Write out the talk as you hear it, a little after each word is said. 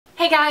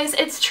Hey guys,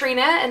 it's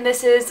Trina and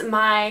this is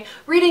my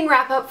reading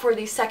wrap up for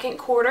the second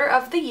quarter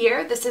of the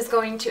year. This is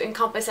going to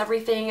encompass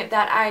everything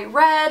that I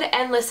read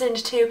and listened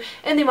to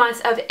in the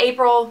months of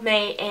April,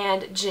 May,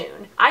 and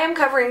June. I am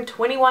covering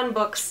 21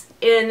 books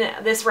in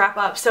this wrap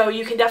up, so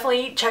you can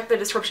definitely check the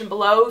description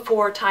below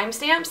for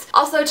timestamps.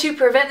 Also, to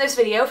prevent this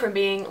video from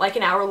being like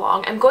an hour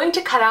long, I'm going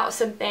to cut out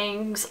some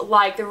things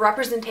like the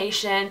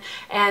representation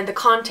and the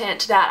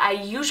content that I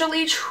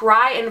usually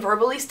try and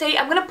verbally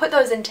state. I'm going to put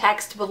those in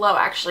text below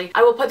actually.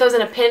 I will put those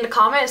in a pinned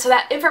comment so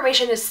that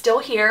information is still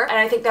here, and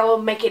I think that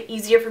will make it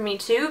easier for me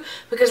too,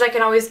 because I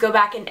can always go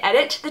back and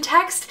edit the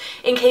text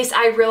in case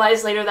I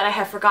realize later that I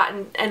have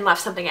forgotten and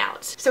left something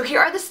out. So here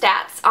are the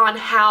stats on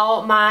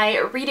how my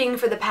reading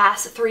for the past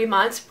 3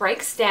 months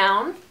breaks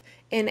down.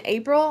 In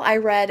April, I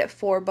read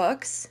 4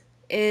 books.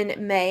 In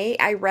May,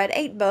 I read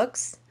 8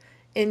 books.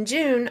 In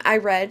June, I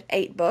read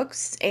 8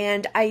 books,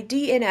 and I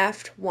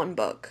DNF'd 1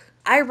 book.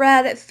 I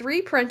read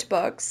 3 print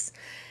books,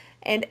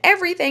 and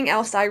everything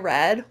else I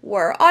read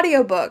were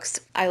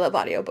audiobooks. I love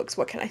audiobooks,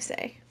 what can I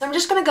say? I'm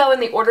just gonna go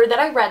in the order that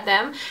I read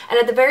them, and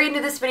at the very end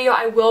of this video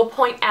I will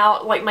point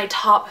out like my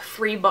top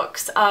 3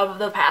 books of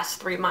the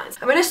past 3 months.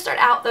 I'm gonna start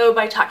out though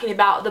by talking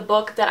about the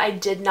book that I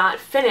did not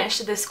finish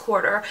this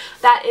quarter.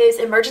 That is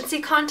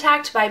Emergency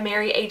Contact by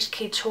Mary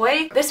H.K.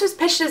 Choi. This was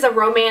pitched as a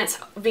romance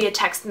via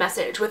text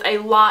message with a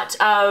lot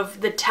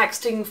of the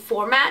texting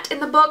format in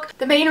the book.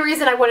 The main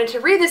reason I wanted to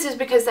read this is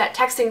because that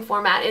texting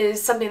format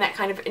is something that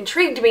kind of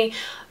intrigued me,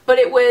 but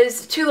it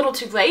was too little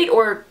too late,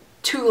 or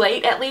too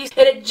late at least.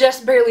 It had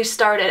just barely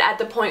started at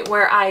the point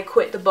where I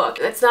quit the book.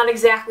 That's not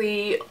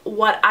exactly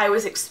what I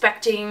was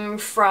expecting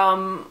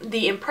from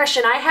the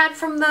impression I had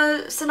from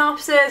the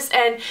synopsis,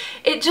 and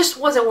it just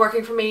wasn't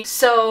working for me.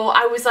 So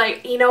I was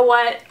like, you know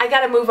what, I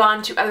gotta move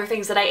on to other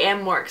things that I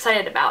am more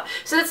excited about.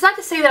 So that's not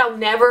to say that I'll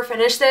never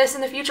finish this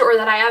in the future or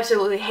that I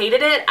absolutely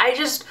hated it. I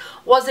just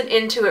wasn't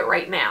into it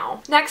right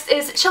now. Next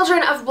is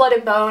Children of Blood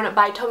and Bone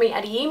by Tomi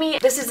Adeyemi.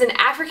 This is an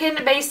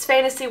African-based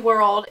fantasy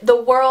world. The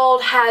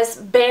world has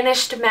banished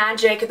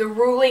magic. The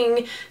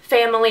ruling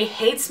family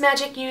hates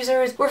magic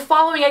users. We're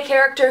following a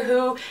character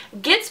who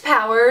gets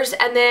powers,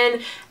 and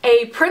then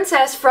a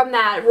princess from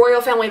that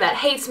royal family that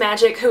hates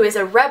magic, who is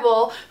a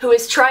rebel, who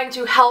is trying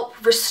to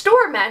help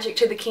restore magic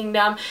to the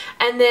kingdom,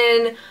 and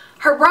then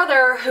her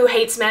brother who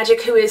hates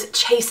magic, who is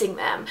chasing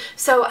them.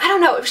 So I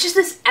don't know, it was just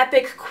this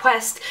epic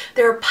quest.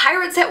 There are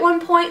pirates at one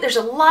point, there's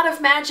a lot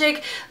of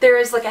magic, there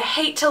is like a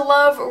hate to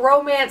love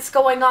romance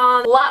going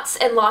on, lots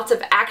and lots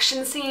of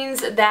action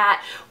scenes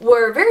that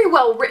were very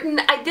well written.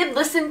 I did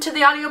listen to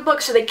the audiobook,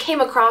 so they came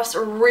across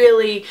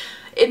really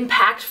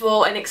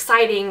impactful and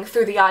exciting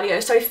through the audio,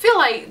 so I feel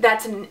like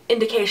that's an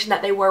indication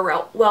that they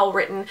were well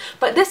written.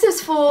 But this is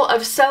full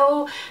of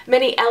so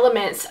many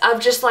elements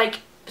of just like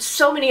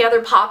so many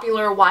other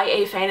popular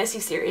YA fantasy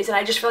series, and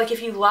I just feel like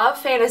if you love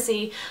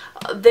fantasy,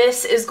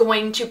 this is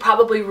going to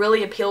probably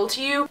really appeal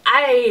to you.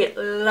 I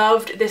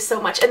loved this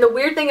so much, and the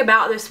weird thing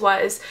about this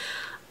was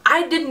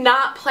I did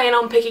not plan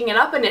on picking it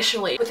up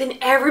initially, but then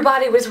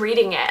everybody was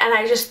reading it, and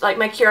I just, like,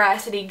 my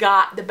curiosity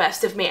got the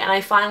best of me, and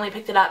I finally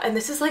picked it up, and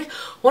this is like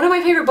one of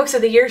my favorite books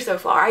of the year so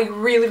far. I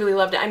really, really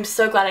loved it. I'm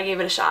so glad I gave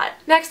it a shot.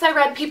 Next, I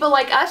read People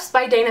Like Us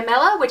by Dana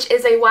Mella, which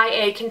is a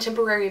YA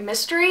contemporary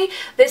mystery.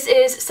 This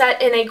is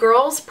set in a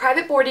girls'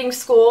 private boarding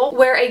school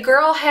where a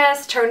girl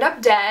has turned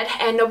up dead,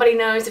 and nobody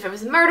knows if it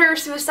was a murder,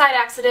 suicide,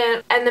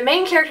 accident, and the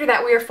main character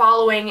that we are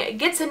following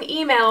gets an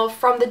email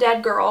from the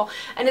dead girl,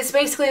 and it's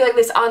basically like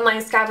this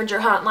online scavenger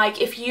hunt,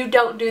 like, if you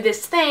don't do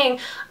this thing,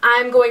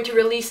 I'm going to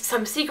release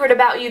some secret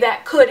about you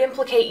that could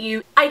implicate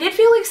you. I did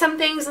feel like some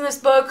things in this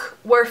book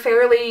were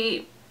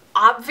fairly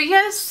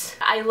obvious.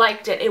 I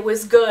liked it. It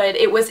was good.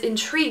 It was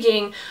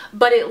intriguing,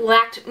 but it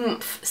lacked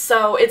oomph.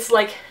 So it's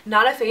like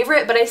not a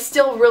favorite, but I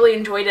still really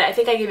enjoyed it. I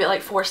think I gave it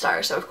like 4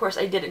 stars, so of course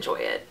I did enjoy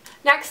it.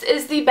 Next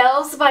is The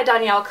Bells by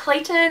Danielle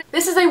Clayton.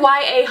 This is a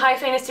YA high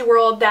fantasy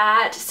world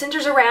that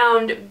centers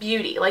around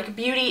beauty. Like,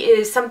 beauty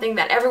is something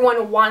that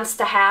everyone wants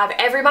to have.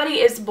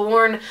 Everybody is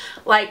born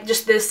like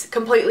just this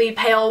completely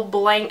pale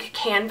blank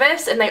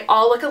canvas, and they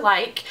all look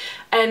alike.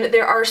 And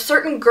there are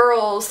certain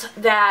girls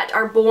that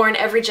are born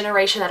every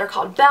generation that are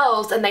called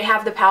bells, and they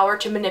have the power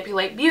to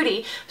manipulate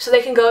beauty. So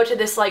they can go to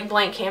this like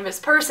blank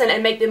canvas person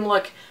and make them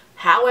look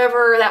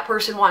however that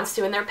person wants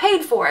to, and they're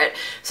paid for it.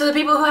 So the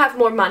people who have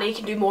more money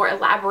can do more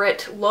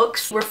elaborate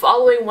looks. We're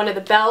following one of the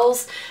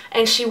bells,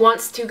 and she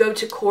wants to go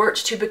to court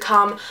to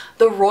become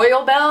the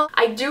royal belle.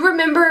 I do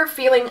remember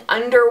feeling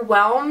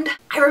underwhelmed.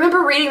 I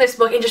remember reading this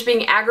book and just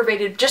being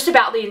aggravated just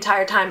about the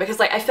entire time, because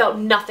like I felt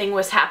nothing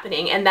was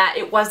happening and that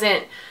it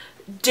wasn't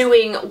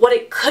doing what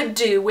it could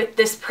do with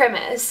this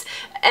premise.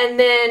 And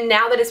then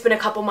now that it's been a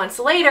couple months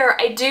later,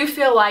 I do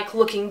feel like,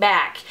 looking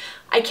back,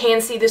 I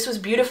can see this was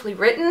beautifully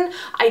written.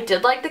 I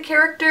did like the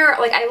character.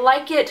 Like, I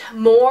like it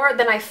more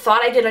than I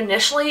thought I did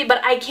initially,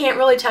 but I can't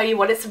really tell you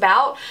what it's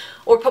about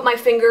or put my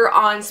finger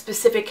on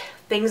specific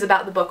things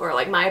about the book or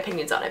like my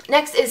opinions on it.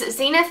 Next is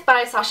Zenith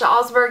by Sasha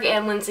Osberg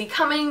and Lindsay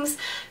Cummings.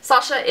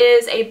 Sasha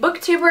is a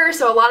booktuber,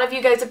 so a lot of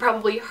you guys have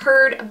probably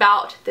heard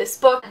about this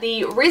book.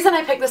 The reason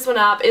I picked this one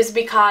up is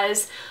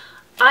because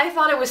I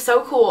thought it was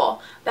so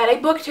cool that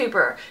a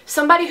booktuber,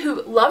 somebody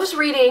who loves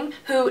reading,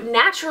 who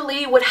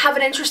naturally would have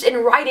an interest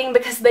in writing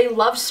because they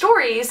love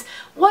stories,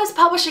 was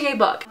publishing a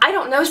book. I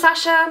don't know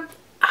Sasha.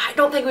 I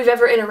don't think we've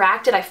ever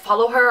interacted. I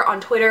follow her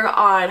on Twitter,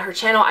 on her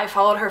channel. I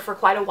followed her for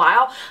quite a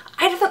while.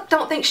 I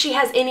don't think she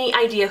has any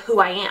idea who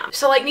I am.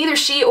 So like neither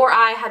she or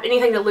I have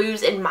anything to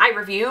lose in my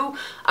review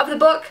of the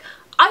book.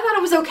 I thought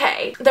it was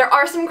okay. There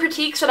are some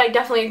critiques that I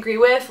definitely agree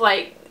with,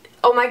 like,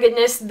 oh my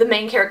goodness, the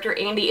main character,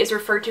 Andy, is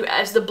referred to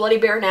as the Bloody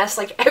Baroness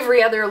like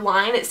every other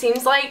line, it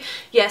seems like.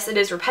 Yes, it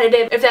is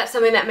repetitive. If that's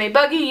something that may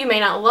bug you, you may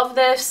not love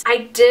this. I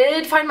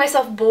did find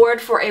myself bored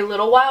for a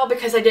little while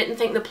because I didn't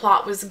think the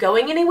plot was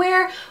going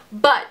anywhere,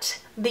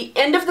 but the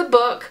end of the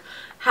book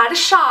had a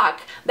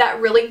shock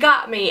that really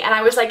got me, and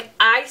I was like,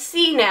 I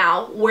see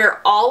now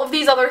where all of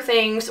these other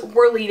things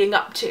were leading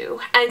up to.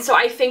 And so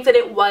I think that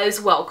it was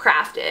well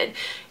crafted.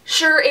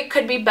 Sure, it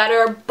could be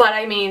better, but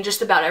I mean,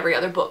 just about every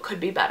other book could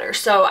be better.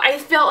 So I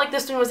felt like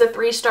this one was a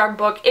 3-star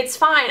book. It's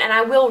fine, and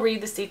I will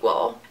read the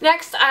sequel.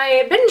 Next,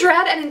 I binge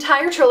read an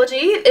entire trilogy.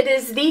 It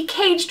is the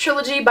Cage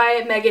trilogy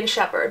by Megan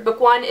Shepherd. Book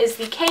 1 is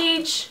The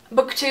Cage,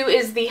 Book 2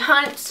 is The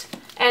Hunt,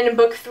 and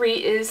Book 3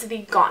 is The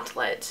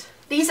Gauntlet.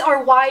 These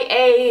are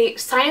YA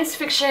science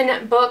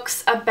fiction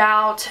books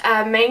about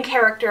a main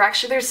character.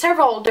 Actually, there's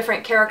several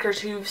different characters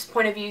whose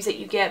point of views that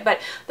you get,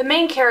 but the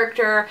main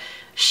character,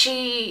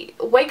 she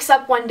wakes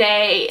up one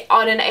day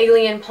on an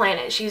alien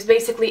planet. She's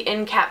basically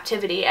in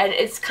captivity, and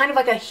it's kind of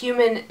like a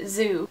human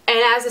zoo. And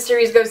as the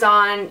series goes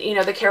on, you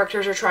know, the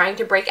characters are trying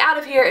to break out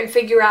of here and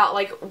figure out,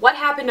 like, what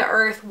happened to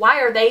Earth? Why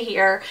are they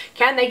here?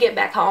 Can they get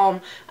back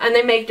home? And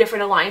they make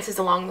different alliances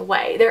along the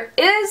way. There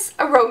is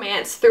a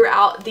romance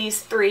throughout these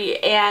 3,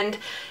 and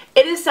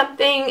it is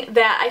something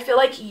that I feel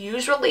like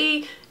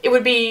usually it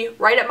would be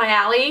right up my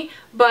alley,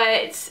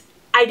 but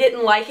I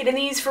didn't like it in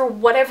these for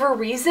whatever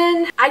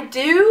reason. I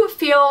do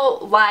feel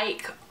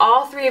like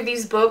all 3 of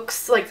these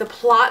books, like the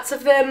plots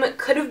of them,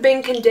 could have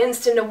been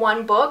condensed into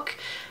one book,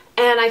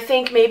 and I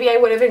think maybe I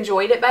would have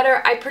enjoyed it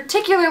better. I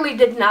particularly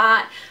did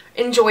not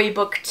enjoy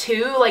book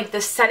 2. Like,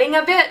 the setting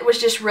of it was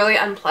just really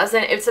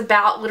unpleasant. It's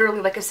about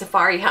literally like a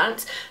safari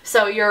hunt,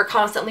 so you're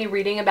constantly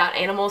reading about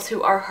animals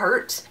who are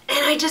hurt,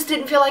 and I just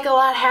didn't feel like a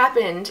lot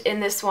happened in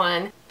this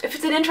one. If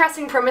it's an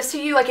interesting premise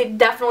to you, like, it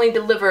definitely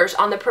delivers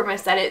on the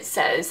premise that it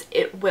says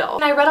it will.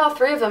 And I read all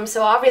 3 of them,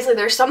 so obviously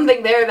there's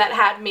something there that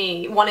had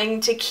me wanting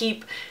to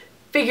keep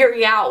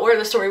figuring out where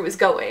the story was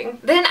going.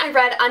 Then I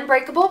read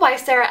Unbreakable by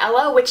Sarah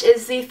Ella, which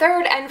is the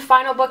 3rd and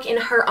final book in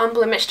her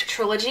Unblemished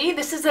trilogy.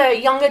 This is a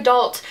young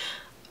adult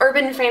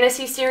urban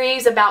fantasy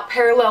series about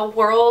parallel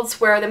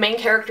worlds where the main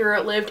character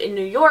lived in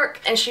New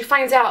York, and she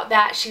finds out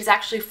that she's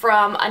actually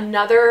from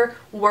another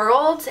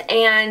world,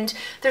 and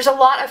there's a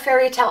lot of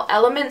fairy tale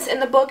elements in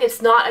the book.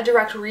 It's not a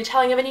direct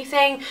retelling of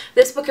anything.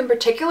 This book in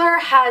particular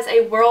has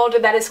a world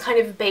that is kind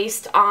of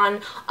based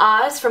on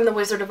Oz from The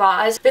Wizard of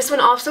Oz. This one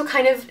also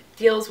kind of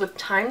deals with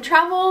time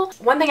travel.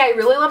 One thing I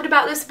really loved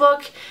about this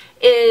book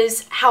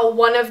is how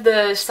one of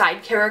the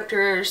side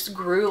characters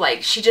grew.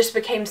 Like, she just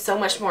became so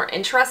much more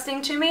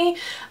interesting to me.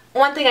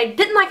 One thing I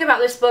didn't like about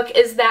this book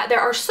is that there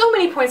are so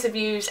many points of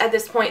views at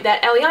this point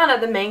that Eliana,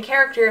 the main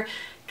character,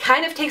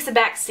 kind of takes a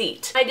back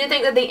seat. I did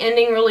think that the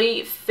ending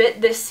really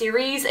fit this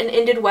series and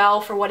ended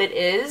well for what it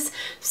is,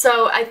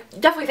 so I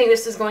definitely think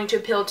this is going to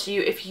appeal to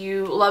you if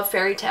you love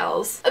fairy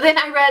tales. Then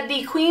I read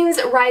The Queen's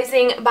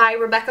Rising by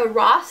Rebecca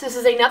Ross. This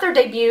is another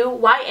debut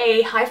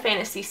YA high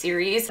fantasy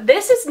series.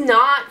 This is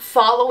not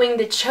following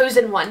The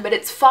Chosen One, but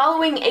it's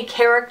following a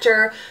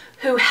character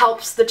who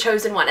helps the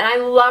Chosen One, and I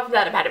love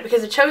that about it because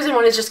the Chosen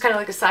One is just kind of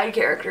like a side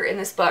character in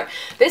this book.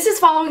 This is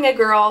following a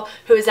girl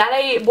who is at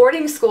a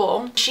boarding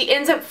school. She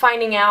ends up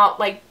finding out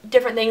like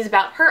different things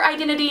about her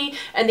identity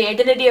and the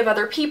identity of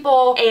other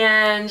people,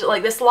 and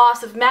like this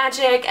loss of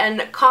magic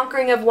and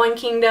conquering of one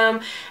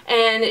kingdom,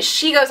 and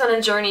she goes on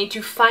a journey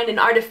to find an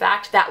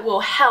artifact that will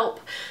help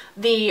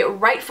the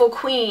rightful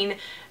queen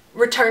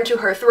return to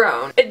her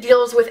throne. It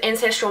deals with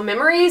ancestral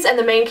memories, and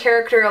the main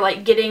character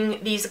like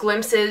getting these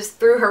glimpses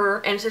through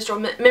her ancestral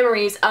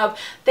memories of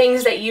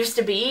things that used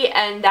to be,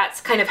 and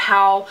that's kind of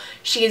how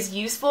she is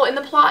useful in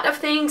the plot of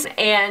things,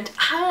 and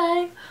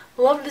I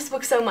love this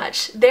book so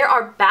much. There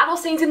are battle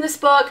scenes in this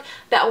book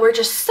that were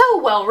just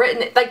so well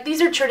written. Like,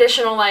 these are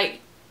traditional, like,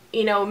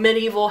 you know,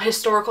 medieval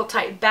historical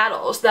type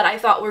battles that I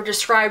thought were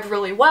described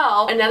really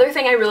well. Another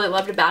thing I really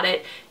loved about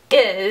it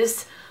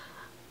is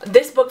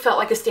this book felt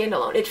like a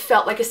standalone. It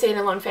felt like a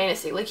standalone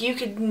fantasy. Like, you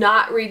could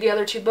not read the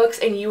other 2 books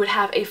and you would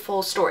have a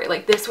full story.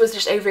 Like, this was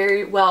just a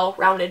very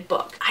well-rounded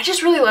book. I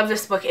just really love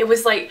this book. It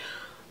was like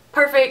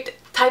perfect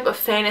type of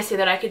fantasy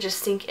that I could just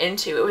sink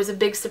into. It was a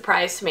big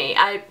surprise to me.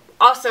 I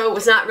also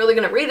was not really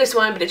going to read this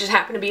one, but it just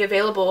happened to be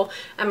available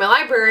at my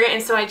library,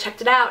 and so I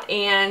checked it out,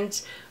 and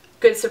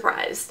good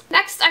surprise.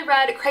 Next, I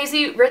read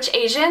Crazy Rich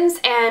Asians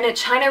and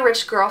China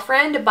Rich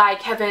Girlfriend by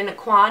Kevin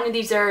Kwan.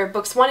 These are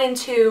books 1 and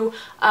 2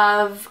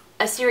 of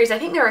a series. I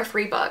think there are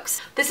 3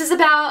 books. This is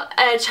about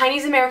a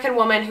Chinese American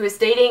woman who is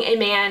dating a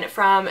man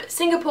from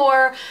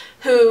Singapore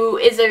who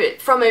is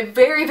from a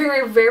very,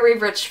 very, very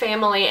rich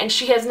family, and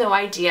she has no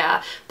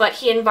idea, but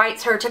he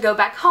invites her to go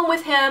back home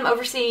with him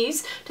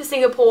overseas to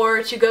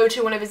Singapore to go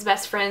to one of his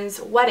best friend's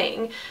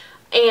wedding.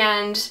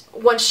 And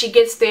once she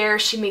gets there,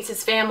 she meets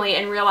his family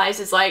and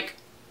realizes, like,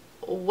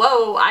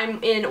 whoa,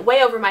 I'm in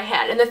way over my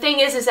head. And the thing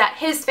is that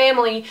his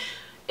family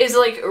is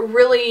like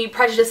really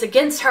prejudiced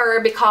against her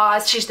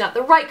because she's not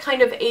the right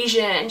kind of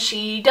Asian.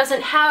 She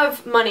doesn't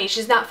have money.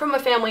 She's not from a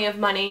family of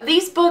money.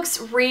 These books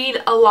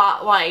read a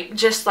lot like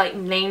just like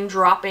name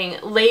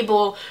dropping,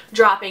 label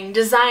dropping,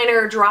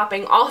 designer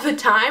dropping all the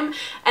time,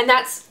 and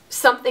that's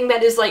something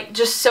that is like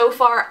just so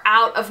far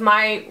out of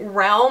my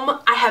realm.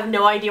 I have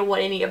no idea what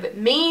any of it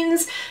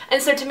means,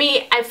 and so to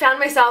me, I found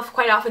myself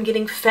quite often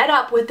getting fed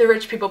up with the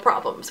rich people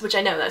problems, which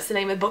I know that's the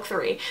name of book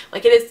 3.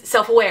 Like, it is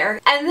self-aware.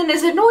 And then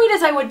as annoyed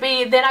as I would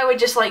be, then I would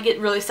just like get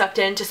really sucked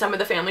into some of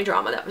the family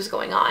drama that was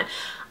going on.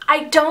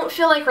 I don't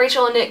feel like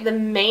Rachel and Nick, the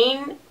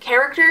main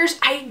characters,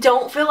 I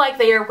don't feel like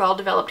they are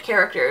well-developed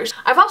characters.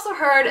 I've also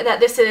heard that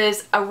this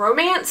is a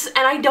romance,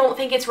 and I don't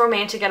think it's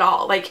romantic at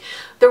all. Like,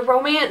 the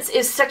romance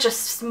is such a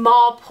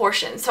small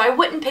portion, so I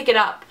wouldn't pick it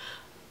up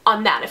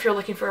on that if you're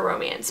looking for a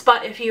romance.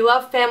 But if you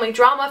love family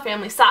drama,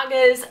 family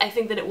sagas, I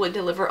think that it would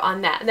deliver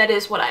on that. And that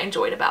is what I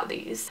enjoyed about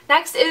these.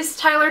 Next is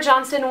Tyler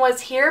Johnson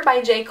Was Here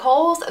by J.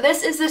 Coles.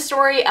 This is the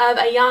story of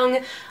a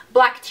young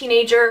Black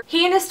teenager.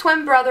 He and his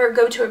twin brother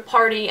go to a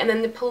party, and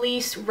then the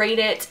police raid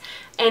it,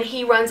 and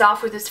he runs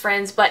off with his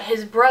friends, but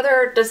his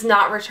brother does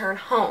not return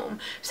home.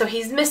 So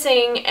he's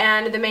missing,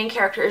 and the main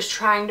character is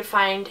trying to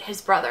find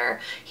his brother.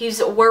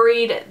 He's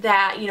worried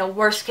that, you know,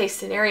 worst case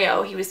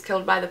scenario, he was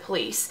killed by the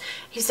police.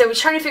 He's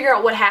trying to figure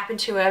out what happened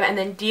to him, and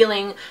then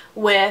dealing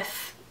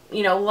with,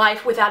 you know,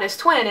 life without his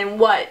twin and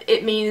what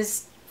it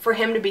means for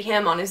him to be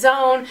him on his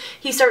own.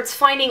 He starts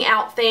finding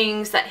out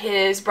things that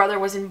his brother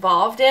was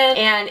involved in,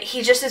 and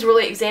he just is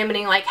really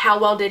examining like how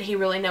well did he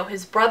really know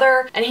his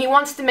brother, and he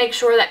wants to make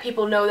sure that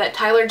people know that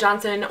Tyler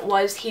Johnson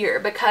was here,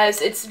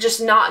 because it's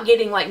just not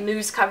getting like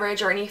news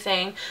coverage or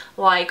anything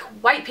like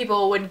white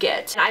people would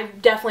get. And I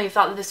definitely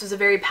thought that this was a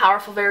very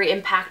powerful, very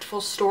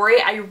impactful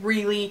story. I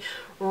really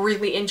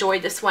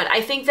enjoyed this one. I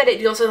think that it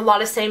deals with a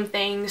lot of same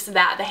things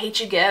that The Hate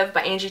U Give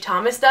by Angie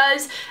Thomas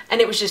does, and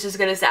it was just as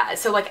good as that.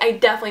 So like, I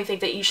definitely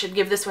think that you should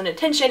give this one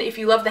attention if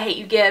you love The Hate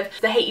U Give.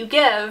 The Hate U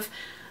Give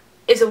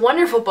is a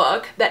wonderful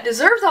book that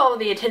deserves all of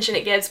the attention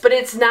it gets, but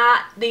it's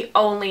not the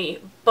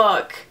only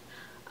book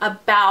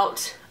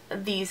about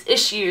these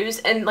issues,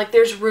 and like,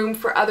 there's room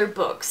for other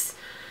books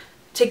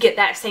to get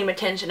that same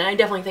attention, and I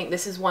definitely think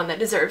this is one that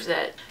deserves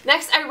it.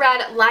 Next, I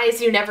read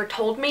Lies You Never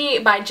Told Me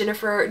by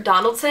Jennifer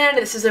Donaldson.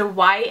 This is a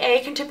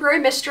YA contemporary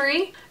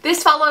mystery.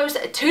 This follows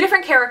 2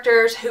 different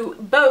characters who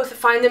both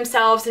find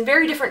themselves in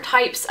very different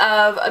types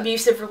of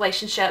abusive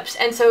relationships,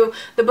 and so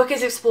the book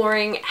is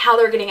exploring how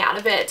they're getting out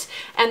of it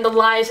and the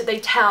lies that they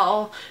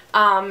tell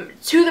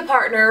to the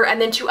partner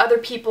and then to other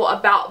people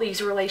about these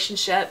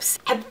relationships.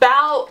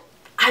 About,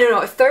 I don't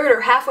know, a third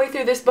or halfway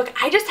through this book,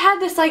 I just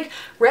had this like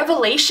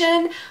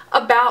revelation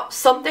about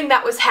something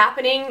that was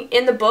happening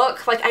in the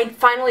book. Like, I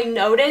finally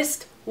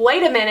noticed,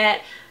 wait a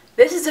minute,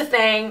 this is a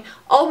thing.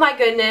 Oh my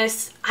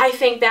goodness, I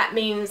think that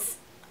means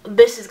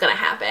this is gonna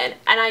happen.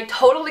 And I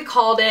totally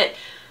called it,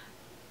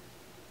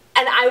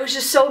 and I was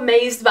just so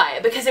amazed by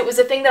it because it was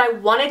a thing that I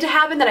wanted to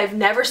happen that I've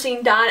never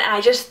seen done, and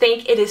I just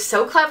think it is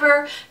so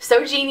clever,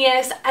 so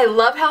genius. I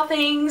love how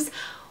things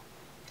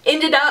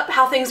ended up,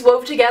 how things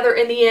wove together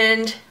in the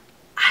end.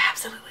 I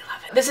absolutely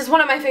love it. This is one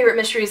of my favorite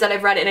mysteries that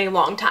I've read in a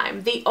long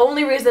time. The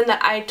only reason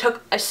that I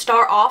took a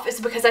star off is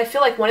because I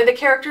feel like one of the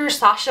characters,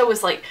 Sasha,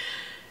 was like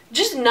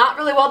just not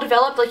really well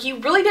developed. Like, you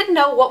really didn't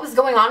know what was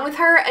going on with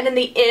her, and in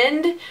the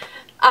end,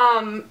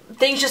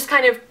 things just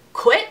kind of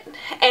quit,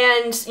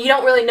 and you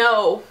don't really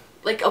know,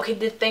 like, okay,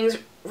 did things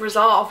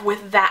resolve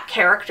with that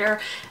character?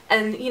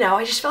 And, you know,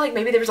 I just felt like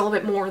maybe there was a little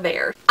bit more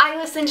there. I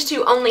listened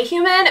to Only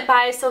Human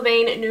by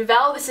Sylvain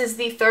Nouvelle. This is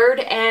the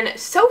 3rd and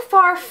so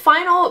far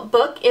final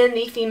book in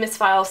the Themis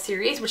Files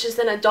series, which is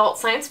an adult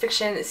science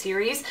fiction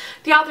series.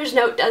 The author's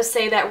note does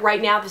say that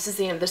right now this is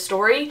the end of the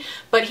story,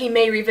 but he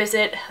may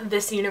revisit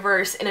this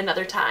universe in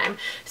another time.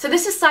 So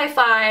this is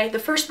sci-fi. The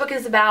first book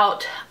is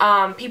about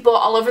people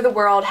all over the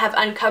world have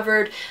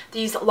uncovered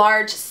these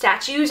large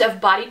statues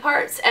of body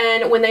parts,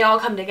 and when they all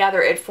come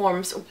together, it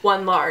forms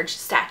one large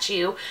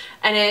statue,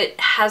 and it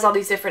has all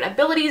these different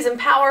abilities and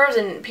powers,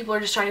 and people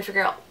are just trying to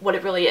figure out what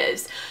it really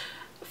is.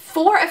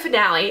 For a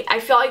finale, I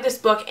feel like this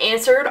book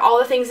answered all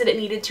the things that it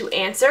needed to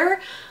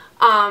answer,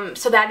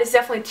 so that is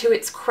definitely to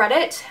its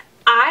credit.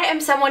 I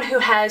am someone who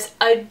has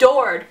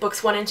adored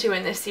books 1 and 2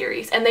 in this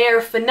series, and they are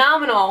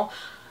phenomenal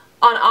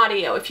on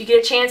audio. If you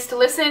get a chance to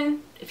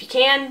listen, if you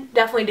can,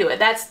 definitely do it.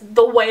 That's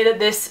the way that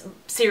this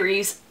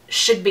series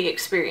should be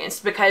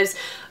experienced, because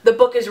the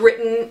book is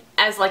written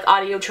as like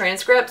audio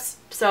transcripts.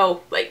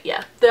 So like,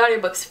 yeah, the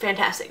audiobook's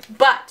fantastic.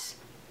 But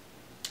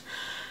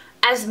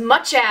as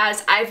much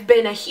as I've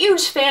been a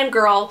huge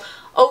fangirl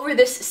over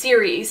this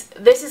series,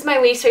 this is my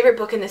least favorite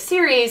book in the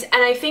series, and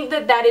I think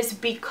that that is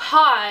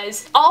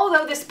because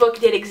although this book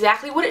did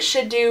exactly what it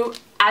should do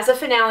as a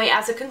finale,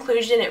 as a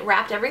conclusion, it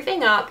wrapped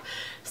everything up,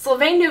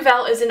 Sylvain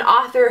Neuvel is an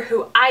author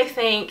who I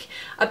think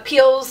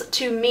appeals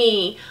to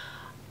me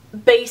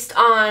based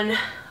on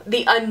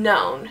the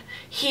unknown.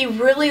 He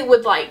really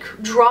would like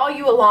draw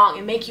you along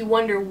and make you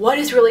wonder what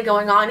is really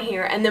going on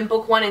here, and then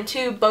book 1 and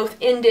 2 both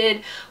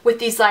ended with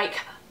these like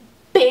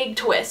big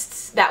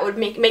twists that would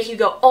make you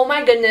go, oh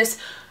my goodness,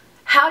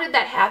 how did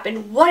that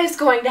happen? What is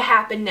going to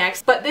happen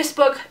next? But this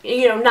book,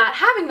 you know, not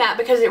having that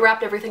because it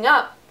wrapped everything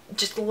up,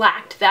 just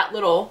lacked that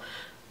little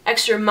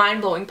extra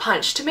mind-blowing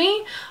punch to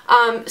me.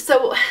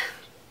 So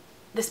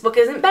this book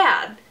isn't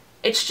bad.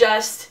 It's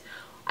just,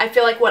 I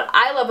feel like what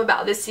I love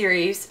about this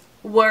series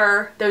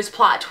were those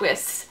plot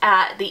twists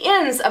at the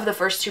ends of the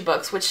first 2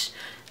 books, which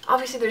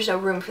obviously there's no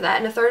room for that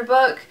in a 3rd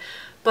book,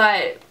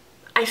 but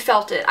I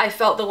felt it. I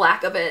felt the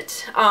lack of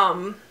it.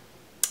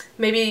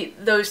 Maybe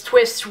those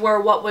twists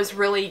were what was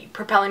really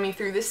propelling me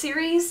through the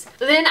series.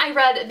 Then I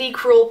read The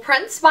Cruel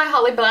Prince by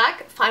Holly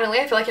Black. Finally,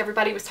 I feel like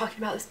everybody was talking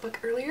about this book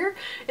earlier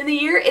in the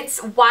year.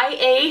 It's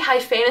YA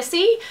high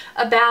fantasy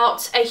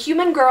about a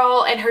human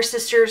girl and her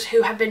sisters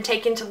who have been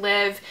taken to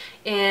live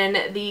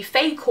in the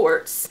Fae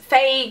courts.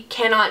 Fae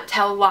cannot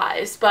tell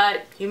lies,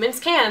 but humans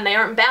can. They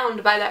aren't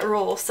bound by that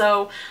rule.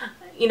 So,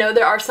 you know,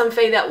 there are some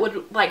Fae that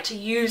would like to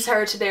use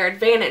her to their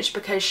advantage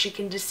because she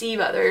can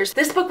deceive others.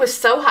 This book was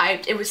so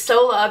hyped. It was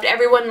so loved.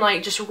 Everyone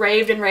like just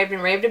raved and raved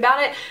and raved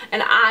about it,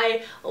 and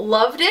I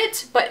loved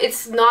it, but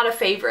it's not a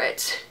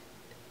favorite.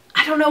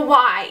 I don't know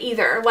why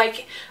either.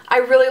 Like, I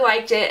really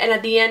liked it, and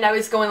at the end I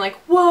was going like,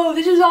 whoa,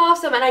 this is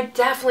awesome, and I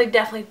definitely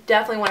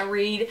want to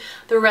read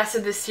the rest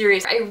of this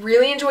series. I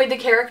really enjoyed the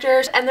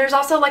characters, and there's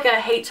also like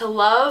a hate to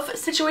love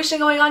situation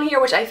going on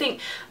here, which I think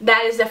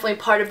that is definitely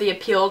part of the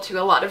appeal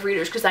to a lot of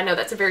readers, because I know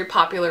that's a very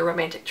popular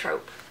romantic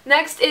trope.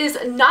 Next is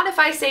Not If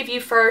I Save You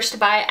First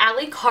by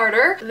Allie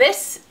Carter.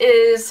 This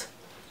is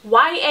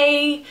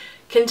YA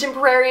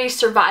contemporary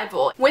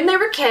survival. When they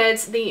were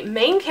kids, the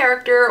main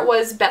character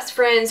was best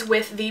friends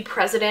with the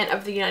President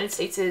of the United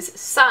States'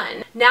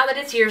 son. Now that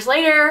it's years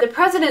later, the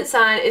President's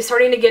son is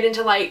starting to get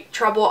into like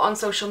trouble on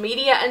social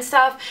media and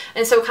stuff,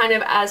 and so kind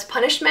of as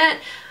punishment,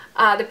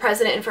 the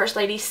President and First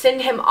Lady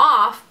send him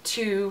off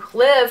to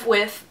live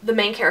with the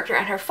main character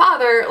and her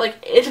father,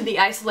 like in the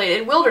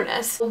isolated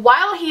wilderness.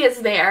 While he is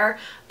there,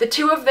 the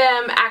 2 of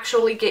them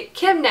actually get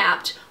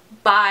kidnapped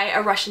by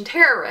a Russian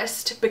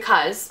terrorist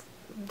because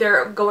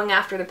they're going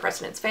after the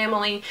President's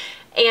family,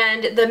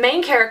 and the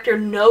main character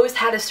knows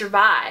how to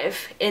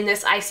survive in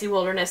this icy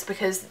wilderness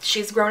because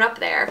she's grown up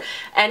there,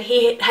 and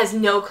he has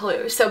no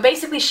clue. So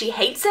basically she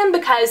hates him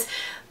because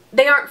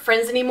they aren't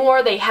friends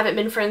anymore. They haven't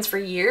been friends for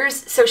years,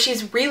 so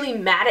she's really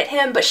mad at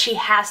him, but she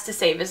has to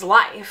save his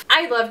life.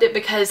 I loved it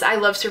because I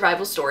love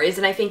survival stories,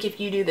 and I think if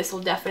you do, this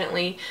will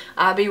definitely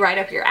be right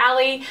up your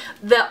alley.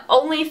 The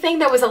only thing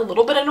that was a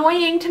little bit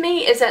annoying to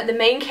me is that the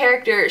main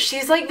character,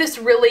 she's like this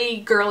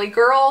really girly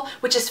girl,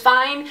 which is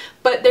fine,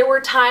 but there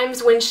were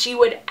times when she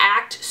would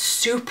act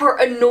super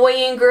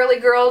annoying girly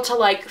girl to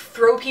like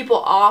throw people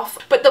off,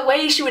 but the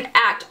way she would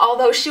act,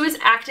 although she was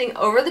acting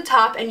over the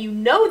top, and you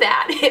know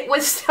that, it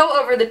was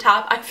so over the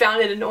top, I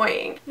found it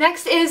annoying.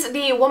 Next is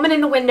The Woman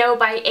in the Window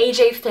by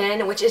A.J.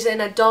 Finn, which is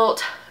an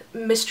adult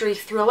mystery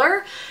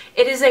thriller.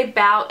 It is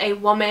about a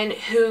woman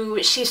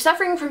who, she's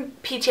suffering from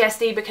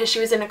PTSD because she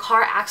was in a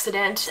car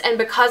accident, and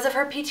because of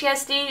her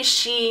PTSD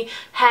she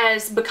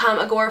has become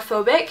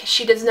agoraphobic.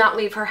 She does not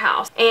leave her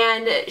house,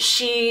 and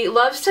she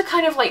loves to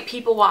kind of like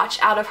people watch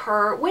out of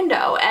her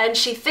window, and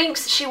she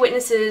thinks she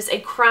witnesses a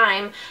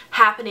crime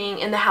happening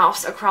in the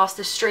house across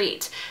the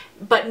street,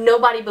 but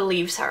nobody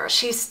believes her.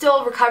 She's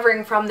still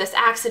recovering from this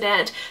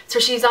accident, so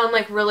she's on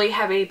like really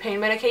heavy pain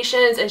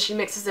medications, and she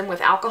mixes them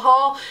with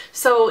alcohol,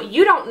 so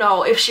you don't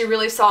know if she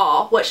really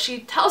saw what she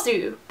tells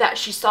you that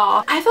she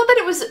saw. I thought that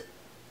it was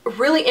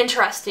really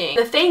interesting.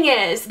 The thing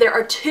is, there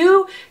are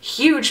 2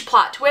 huge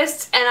plot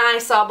twists, and I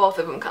saw both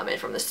of them coming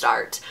from the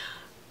start.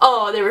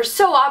 Oh, they were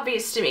so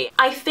obvious to me.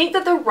 I think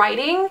that the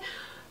writing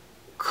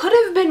could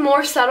have been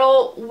more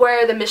subtle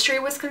where the mystery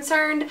was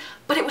concerned,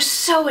 but it was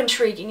so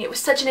intriguing. It was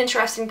such an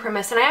interesting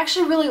premise, and I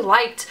actually really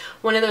liked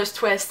one of those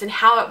twists and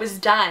how it was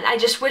done. I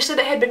just wish that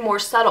it had been more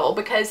subtle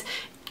because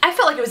I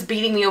felt like it was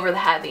beating me over the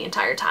head the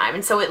entire time,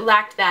 and so it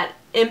lacked that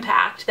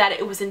impact that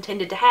it was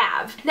intended to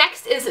have.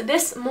 Next is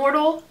This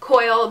Mortal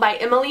Coil by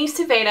Emily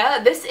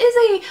Suveda. This is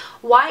a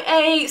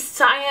YA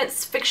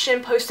science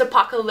fiction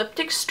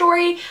post-apocalyptic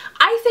story.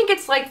 I think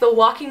it's like The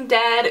Walking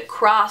Dead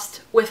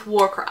crossed with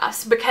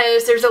Warcross,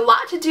 because there's a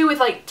lot to do with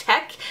like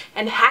tech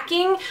and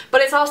hacking,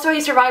 but it's also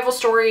a survival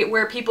story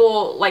where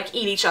people like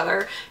eat each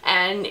other,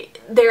 and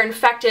they're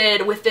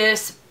infected with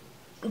this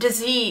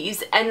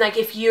disease, and like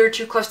if you're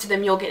too close to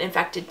them you'll get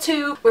infected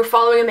too. We're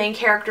following a main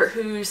character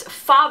whose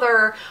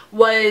father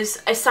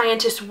was a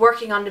scientist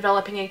working on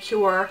developing a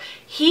cure.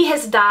 He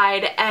has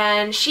died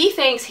and she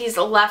thinks he's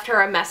left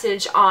her a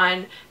message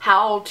on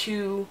how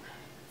to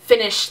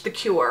finish the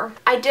cure.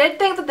 I did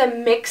think that the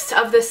mix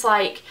of this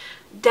like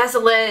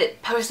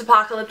desolate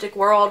post-apocalyptic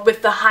world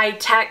with the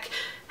high-tech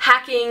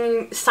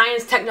hacking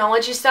science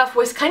technology stuff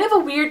was kind of a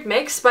weird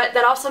mix, but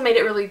that also made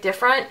it really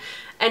different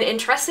and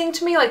interesting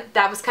to me. Like,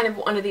 that was kind of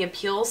one of the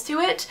appeals to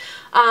it.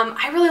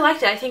 I really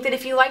liked it. I think that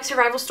if you like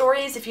survival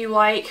stories, if you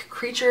like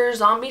creature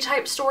zombie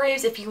type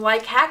stories, if you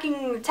like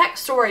hacking tech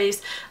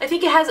stories, I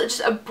think it has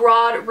just a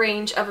broad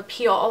range of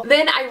appeal.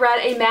 Then I read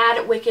A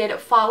Mad Wicked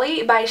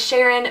Folly by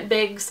Sharon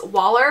Biggs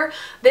Waller.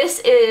 This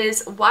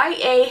is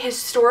YA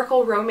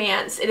historical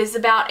romance. It is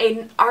about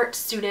an art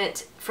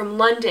student from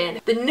London.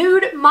 The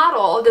nude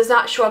model does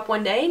not show up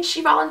one day and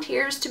she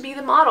volunteers to be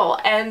the model,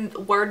 and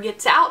word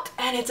gets out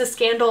and it's a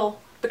scandal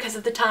because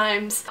of the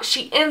times.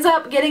 She ends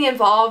up getting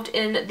involved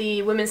in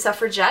the women's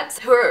suffragettes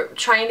who are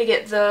trying to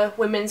get the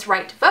women's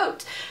right to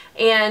vote,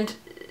 and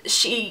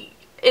she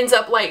ends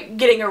up like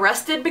getting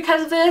arrested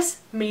because of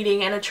this,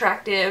 meeting an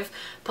attractive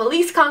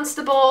police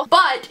constable,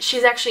 but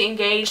she's actually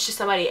engaged to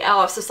somebody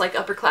else, this like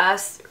upper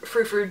class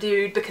frou-frou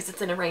dude, because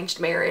it's an arranged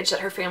marriage that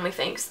her family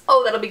thinks,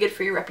 oh, that'll be good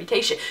for your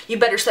reputation, you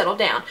better settle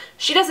down.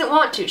 She doesn't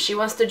want to. She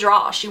wants to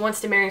draw. She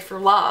wants to marry for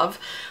love.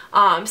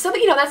 So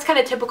you know, that's kind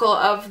of typical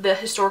of the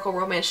historical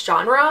romance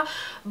genre,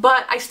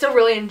 but I still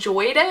really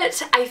enjoyed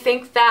it. I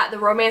think that the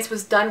romance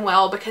was done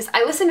well because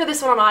I listened to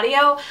this one on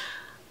audio.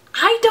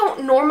 I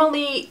don't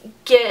normally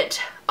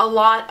get a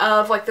lot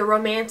of like the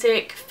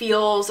romantic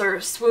feels or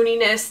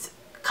swooniness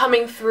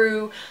coming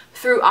through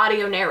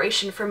audio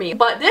narration for me,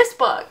 but this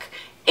book,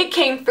 it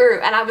came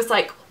through, and I was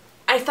like,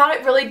 I thought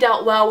it really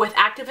dealt well with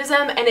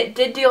activism, and it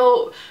did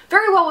deal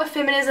very well with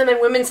feminism and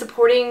women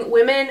supporting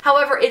women.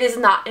 However, it is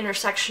not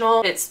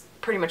intersectional. It's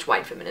pretty much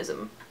white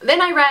feminism.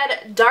 Then I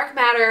read Dark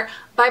Matter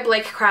by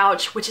Blake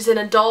Crouch, which is an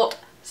adult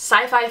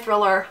sci-fi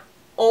thriller.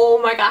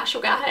 Oh my gosh,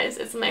 you guys,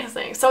 it's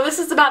amazing. So this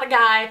is about a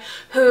guy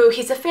who,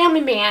 he's a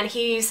family man.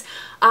 He's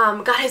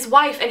got his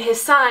wife and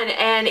his son,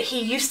 and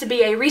he used to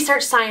be a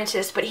research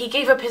scientist, but he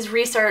gave up his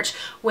research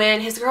when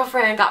his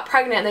girlfriend got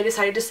pregnant and they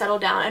decided to settle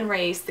down and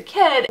raise the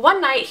kid.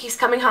 One night he's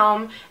coming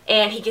home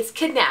and he gets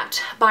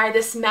kidnapped by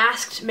this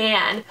masked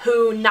man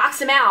who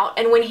knocks him out,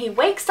 and when he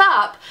wakes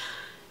up,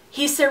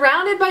 he's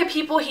surrounded by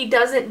people he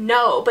doesn't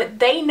know, but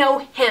they know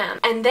him,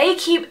 and they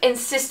keep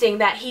insisting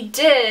that he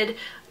did,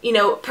 you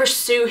know,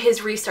 pursue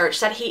his research,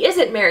 that he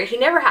isn't married, he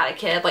never had a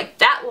kid, like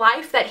that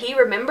life that he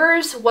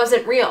remembers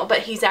wasn't real, but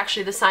he's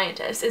actually the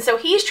scientist. And so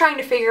he's trying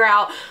to figure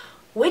out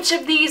which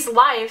of these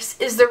lives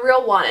is the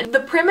real one. And the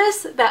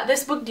premise that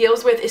this book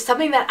deals with is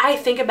something that I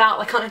think about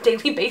like on a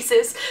daily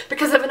basis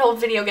because of an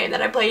old video game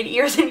that I played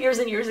years and years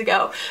and years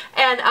ago.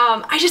 And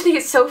I just think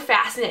it's so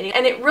fascinating,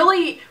 and it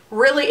really,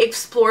 really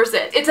explores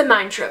it. It's a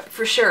mind trip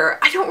for sure.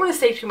 I don't want to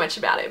say too much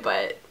about it,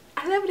 but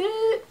I loved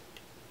it.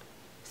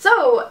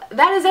 So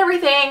that is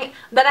everything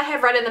that I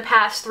have read in the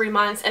past 3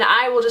 months, and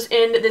I will just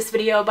end this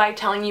video by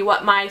telling you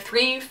what my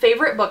 3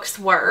 favorite books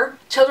were.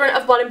 Children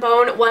of Blood and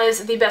Bone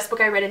was the best book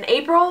I read in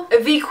April.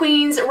 The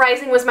Queen's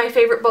Rising was my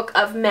favorite book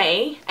of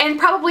May. And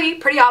probably,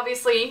 pretty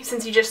obviously,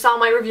 since you just saw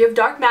my review of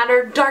Dark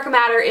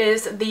Matter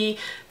is the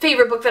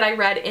favorite book that I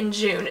read in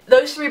June.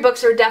 Those 3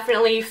 books are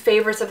definitely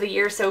favorites of the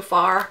year so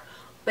far.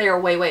 They are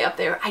way, way up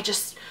there. I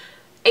just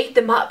ate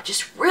them up,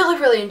 just really,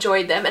 really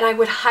enjoyed them, and I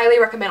would highly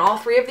recommend all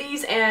 3 of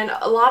these and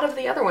a lot of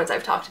the other ones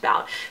I've talked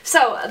about.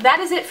 So that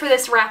is it for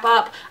this wrap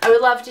up. I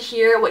would love to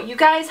hear what you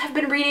guys have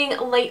been reading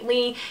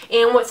lately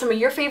and what some of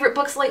your favorite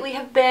books lately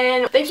have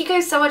been. Thank you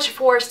guys so much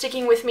for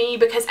sticking with me,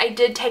 because I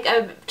did take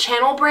a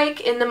channel break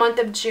in the month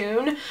of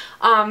June,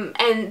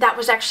 and that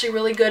was actually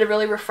really good,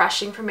 really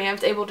refreshing for me. I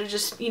was able to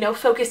just, you know,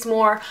 focus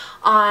more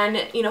on,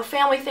 you know,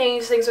 family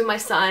things with my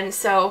son.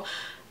 So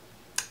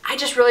I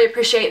just really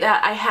appreciate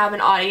that I have an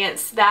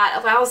audience that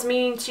allows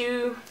me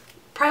to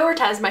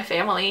prioritize my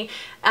family.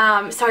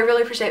 So I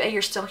really appreciate that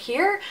you're still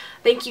here.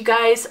 Thank you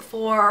guys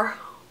for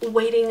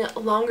waiting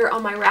longer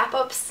on my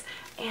wrap-ups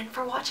and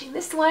for watching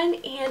this one,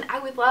 and I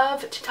would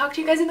love to talk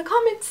to you guys in the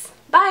comments.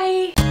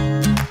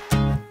 Bye!